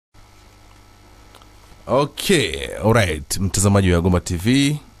Okay, alright. Mtazamaji wa Gomba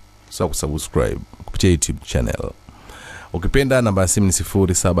TV, sawa kusubscribe kupitia YouTube channel. Ukipenda namba ya simu ni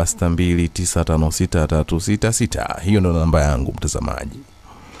 0762956366. Hiyo ndio namba yangu mtazamaji.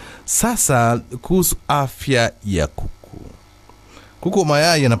 Sasa kuhusu afya ya kuku. Kuku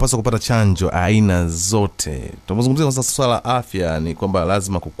mayai yanapaswa kupata chanjo aina zote. Tunapozungumzia sasa swala afya ni kwamba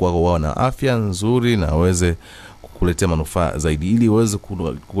lazima kuku wako wawe na afya nzuri na waweze kukuletea manufaa zaidi. Ili waweze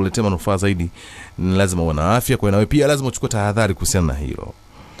kukuletea manufaa zaidi ni lazima uwe na afya. Kwa hiyo nawe pia lazima uchukue tahadhari kuhusiana na hilo.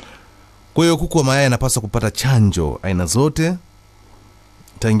 Kwa hiyo kuku wa mayai yanapaswa kupata chanjo aina zote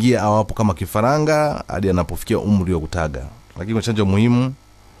tangia awapo kama kifaranga hadi anapofikia umri wa kutaga. Lakini kuna chanjo muhimu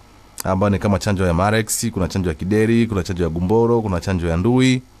ambayo ni kama chanjo ya Marex, kuna chanjo ya kideri, kuna chanjo ya gumboro, kuna chanjo ya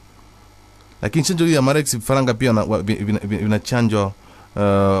ndui. Lakini chanjo hii ya Marex vifaranga pia vinachanjwa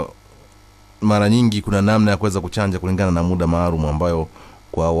mara nyingi. Kuna namna ya kuweza kuchanja kulingana na muda maalum ambayo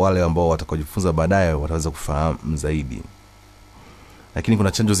kwa wale ambao watakaojifunza baadaye wataweza kufahamu zaidi. Lakini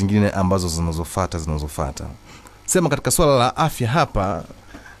kuna chanjo zingine ambazo zinazofuata. Sema katika swala la afya hapa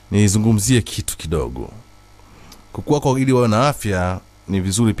nizungumzie kitu kidogo. Kuku wako ili wawe na afya ni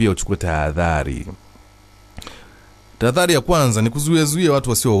vizuri pia uchukue tahadhari. Tahadhari ya kwanza ni kuzuia watu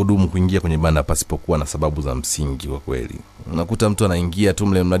wasio wahudumu kuingia kwenye banda pasipokuwa na sababu za msingi kwa kweli. Unakuta mtu anaingia tu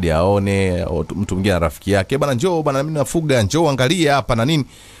mle mradi aone, au mtu mwingine rafiki yake, bana njoo bana mimi nafuga, njoo angalia hapa na nini,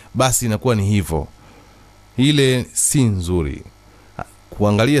 basi inakuwa ni hivyo. Ile si nzuri.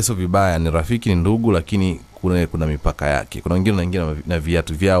 Kuangalia sio vibaya, ni rafiki, ni ndugu, lakini kuna mipaka yake. Kuna wengine wanaingia na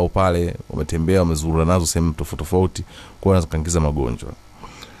viatu vyao pale, wametembea, wamezurura nazo sehemu tofauti, kwa wanaweza kuingiza magonjwa.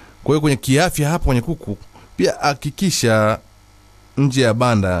 Kwa hiyo kwenye kiafya hapa kwenye kuku pia hakikisha nje ya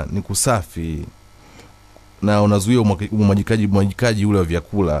banda ni kusafi na unazuia umwagikaji ule wa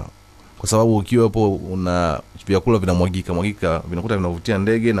vyakula, kwa sababu ukiwa hapo una vyakula vinamwagika vinakuta vinavutia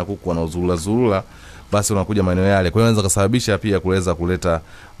ndege na kuku wanaozurura, basi unakuja maeneo yale. Kwa hiyo inaweza kusababisha pia kuweza kuleta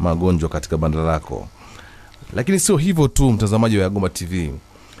magonjwa katika banda lako. Lakini sio hivyo tu mtazamaji wa Gomba TV.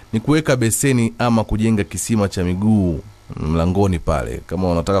 Ni kuweka beseni ama kujenga kisima cha miguu mlangoni pale.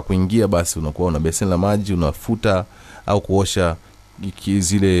 Kama unataka kuingia basi unakuwa una beseni la maji, unafuta au kuosha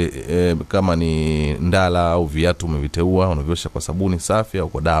zile kama ni ndala au viatu umeviteua, unaviosha kwa sabuni safi au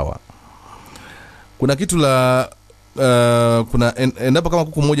kwa dawa. Kuna kitu la kuna endapo kama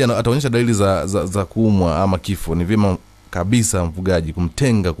kuku mmoja ataonyesha dalili za kuumwa ama kifo, ni vyema kabisa mfugaji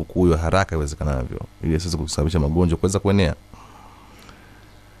kumtenga kuku huyo haraka iwezekanavyo ili asiweze kusababisha magonjwa kuweza kuenea.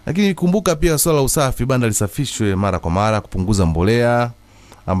 Lakini kumbuka pia swala la usafi, banda lisafishwe mara kwa mara, kupunguza mbolea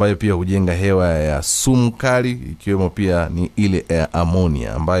ambayo pia hujenga hewa ya sumu kali, ikiwemo pia ni ile ya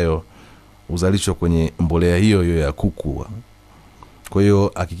amonia ambayo uzalishwa kwenye mbolea hiyo ya kuku. Kwa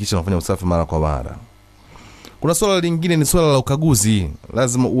hiyo hakikisha unafanya usafi mara kwa mara. Kuna swala lingine ni swala la ukaguzi.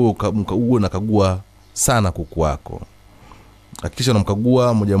 Lazima uwe unakagua sana kuku wako. Hakikisha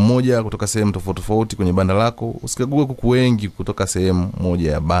unamkagua mmoja kutoka sehemu tofauti kwenye banda lako. Usikague kuku wengi kutoka sehemu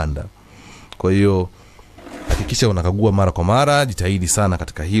moja ya banda. Kwa hiyo hakikisha unakagua mara kwa mara, jitahidi sana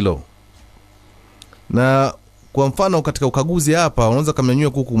katika hilo. Na kwa mfano katika ukaguzi hapa unaweza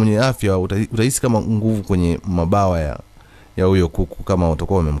kumnyanyua kuku mwenye afya, utahisi kama nguvu kwenye mabawa ya huyo kuku. Kama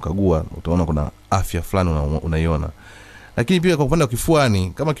utakuwa umemkagua utaona kuna afya fulani unaiona. Lakini pia kwa upande wa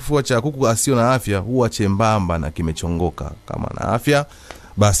kifuani, kama kifua cha kuku asio na afya huwa chembamba na kimechongoka. Kama na afya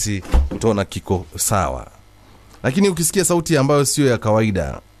basi utaona kiko sawa. Lakini ukisikia sauti ambayo sio ya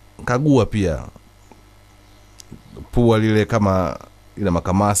kawaida, kagua pia pua lile kama ina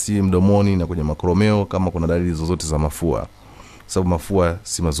makamasi mdomoni na kwenye makoromeo, kama kuna dalili zozote za mafua, sababu mafua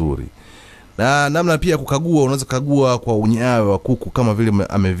si mazuri. Na namna pia kukagua, unaweza kagua kwa unyayo wa kuku kama vile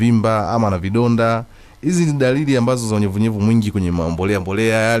amevimba ama ana vidonda. Hizi ni dalili ambazo za unyevunyevu mwingi kwenye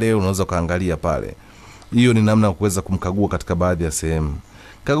mbolea yale, unaweza kaangalia pale. Hiyo ni namna ya kuweza kumkagua katika baadhi ya sehemu.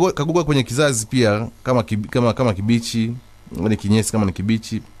 Kagua kwenye kizazi pia kama kibichi, ni kinyesi kama ni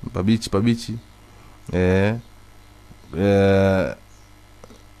kibichi, pabichi.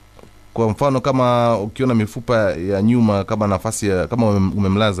 Kwa mfano kama ukiona mifupa ya nyuma kama nafasi ya kama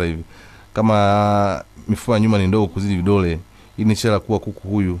umemlaza hivi, kama mifupa ya nyuma ni ndogo kuzidi vidole, hii ni ishara kuwa kuku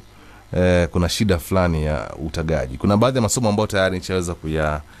huyu kuna shida fulani ya utagaji. Kuna baadhi ya masomo ambayo tayari nishaweza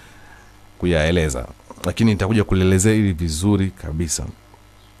kuyaeleza, lakini nitakuja kuelezea ili vizuri kabisa.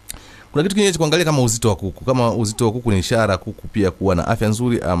 Kuna kitu kingine cha kuangalia kama uzito wa kuku. Kama uzito wa kuku ni ishara kuku pia kuwa na afya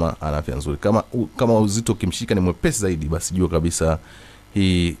nzuri ama ana afya nzuri. Kama uzito kimshika ni mwepesi zaidi, basi jua kabisa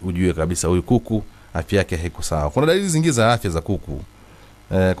ujue kabisa huyu kuku afya yake haiko sawa. Kuna dalili zingine za afya za kuku.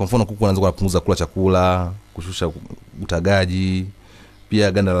 Kwa mfano kuku anaanza kupunguza kula chakula, kushusha utagaji,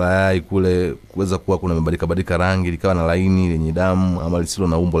 pia ganda la yai kule kuweza kuwa kuna mabadilika rangi likawa na laini lenye damu ama lisilo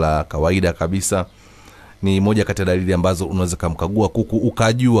na umbo la kawaida kabisa. ni moja kati ya dalili ambazo unaweza kumkagua kuku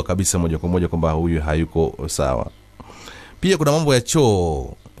ukajua kabisa moja kwa moja kwamba huyu hayuko sawa. Pia kuna mambo ya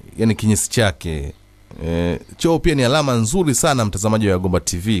choo, yani kinyesi chake. Choo pia ni alama nzuri sana mtazamaji wa Gomba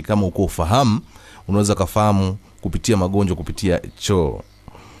TV. Kama uko ufahamu, unaweza kufahamu kupitia magonjwa kupitia choo.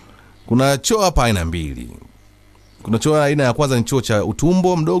 Kuna choo hapa aina mbili. Kuna choo aina ya kwanza ni choo cha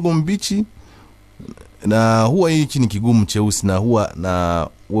utumbo mdogo mbichi, na huwa hichi ni kigumu cheusi na huwa na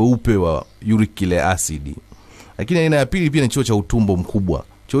weupe wa uric acid. Lakini aina ya pili pia ni choo cha utumbo mkubwa.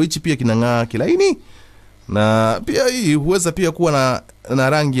 Choo hichi pia kinang'aa kilaini, na pia hii huweza pia kuwa na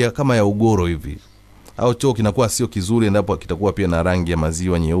rangi kama ya ugoro hivi. Au choo kinakuwa sio kizuri endapo kitakuwa pia na rangi ya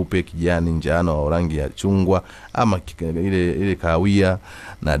maziwa nyeupe, kijani, njano au rangi ya chungwa ama ile kahawia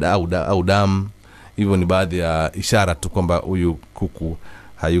na au damu. Hivyo ni baadhi ya ishara tu kwamba huyu kuku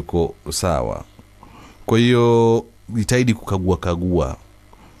hayuko sawa. Kwa hiyo jitahidi kukagua.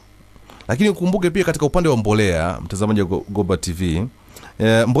 Lakini ukumbuke pia katika upande wa mbolea, mtazamaji wa Gomba TV,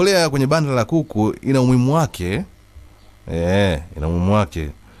 mbolea kwenye banda la kuku ina umuhimu wake. Ina umuhimu wake.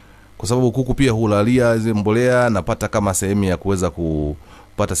 Kwa sababu kuku pia hulalia hizo mbolea, napata kama sehemu ya kuweza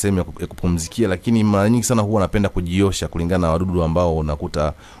kupata sehemu ya kupumzikia, lakini mara nyingi sana huwa anapenda kujiosha kulingana na wadudu ambao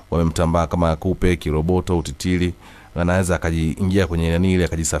unakuta wamemtambaa kama kupe, kiroboto, utitili, anaweza akajiingia kwenye nani ile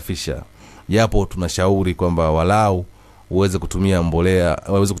akajisafisha. Japo tunashauri kwamba walau uweze kutumia mbolea,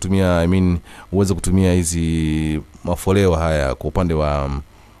 uweze kutumia hizi mafoleo haya kwa upande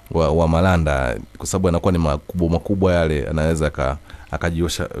wa malanda, kwa sababu yanakuwa ni makubwa yale, anaweza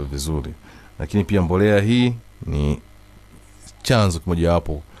akajiosha vizuri. Lakini pia mbolea hii ni chanzo kimoja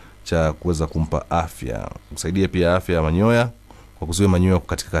wapo cha kuweza kumpa afya. Kusaidia pia afya ya manyoya kwa kuzuia manyoya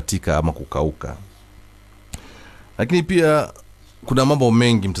kukatika ama kukauka. Lakini pia kuna mambo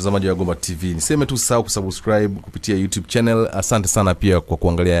mengi mtazamaji wa Gomba TV. Niseme tu usisahau kusubscribe kupitia YouTube channel. Asante sana pia kwa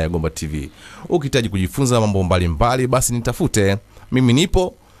kuangalia Gomba TV. Ukihitaji kujifunza mambo mbalimbali, basi nitafute. Mimi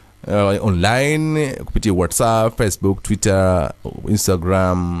nipo online kupitia WhatsApp, Facebook, Twitter,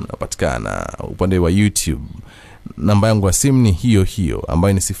 Instagram, napatikana upande wa YouTube. Namba yangu ya simu ni hiyo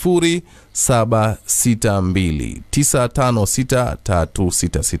ambayo ni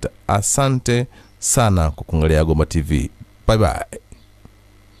 0762956366. Asante sana kwa kuangalia Gomba TV. Bye bye.